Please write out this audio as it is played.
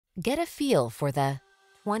Get a feel for the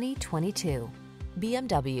 2022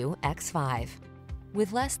 BMW X5.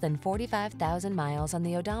 With less than 45,000 miles on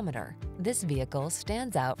the odometer, this vehicle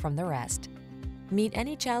stands out from the rest. Meet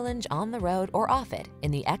any challenge on the road or off it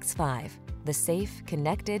in the X5, the safe,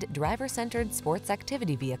 connected, driver-centered sports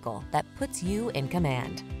activity vehicle that puts you in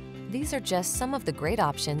command. These are just some of the great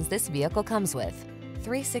options this vehicle comes with: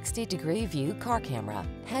 360-degree view car camera,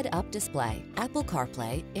 head-up display, Apple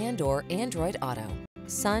CarPlay and/or Android Auto,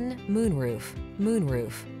 sun,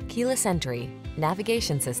 moonroof, keyless entry,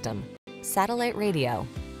 navigation system, satellite radio,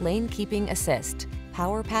 lane keeping assist,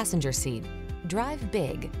 power passenger seat. Drive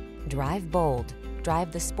big, drive bold,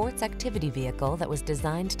 drive the sports activity vehicle that was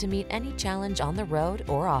designed to meet any challenge on the road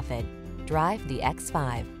or off it. Drive the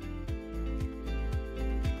X5.